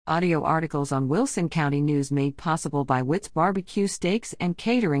Audio articles on Wilson County News made possible by Witt's Barbecue Steaks and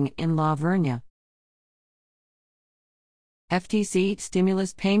Catering in La Vernia. FTC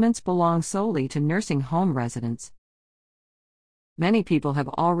stimulus payments belong solely to nursing home residents. Many people have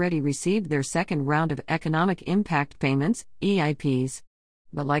already received their second round of Economic Impact Payments, EIPs.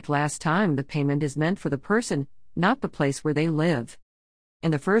 But like last time, the payment is meant for the person, not the place where they live. In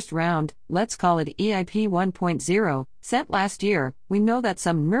the first round, let's call it EIP 1.0, sent last year, we know that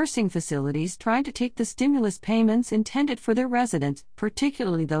some nursing facilities tried to take the stimulus payments intended for their residents,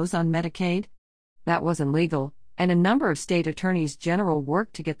 particularly those on Medicaid. That wasn't legal, and a number of state attorneys general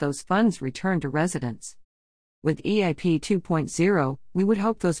worked to get those funds returned to residents. With EIP 2.0, we would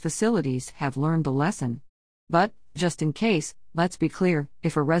hope those facilities have learned the lesson. But, just in case, let's be clear,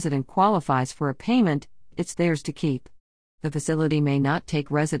 if a resident qualifies for a payment, it's theirs to keep. The facility may not take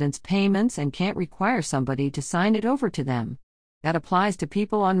residents' payments and can't require somebody to sign it over to them. That applies to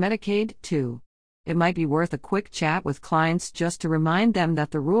people on Medicaid, too. It might be worth a quick chat with clients just to remind them that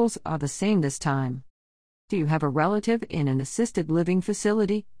the rules are the same this time. Do you have a relative in an assisted living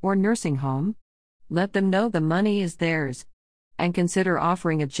facility or nursing home? Let them know the money is theirs. And consider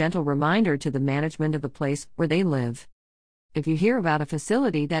offering a gentle reminder to the management of the place where they live. If you hear about a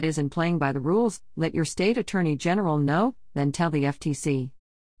facility that isn't playing by the rules, let your state attorney general know, then tell the FTC.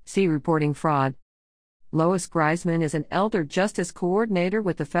 See Reporting Fraud. Lois Greisman is an Elder Justice Coordinator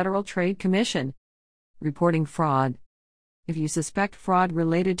with the Federal Trade Commission. Reporting Fraud. If you suspect fraud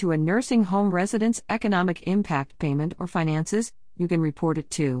related to a nursing home resident's economic impact payment or finances, you can report it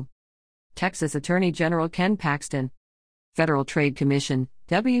to Texas Attorney General Ken Paxton. Federal Trade Commission,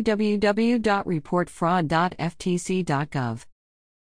 www.reportfraud.ftc.gov.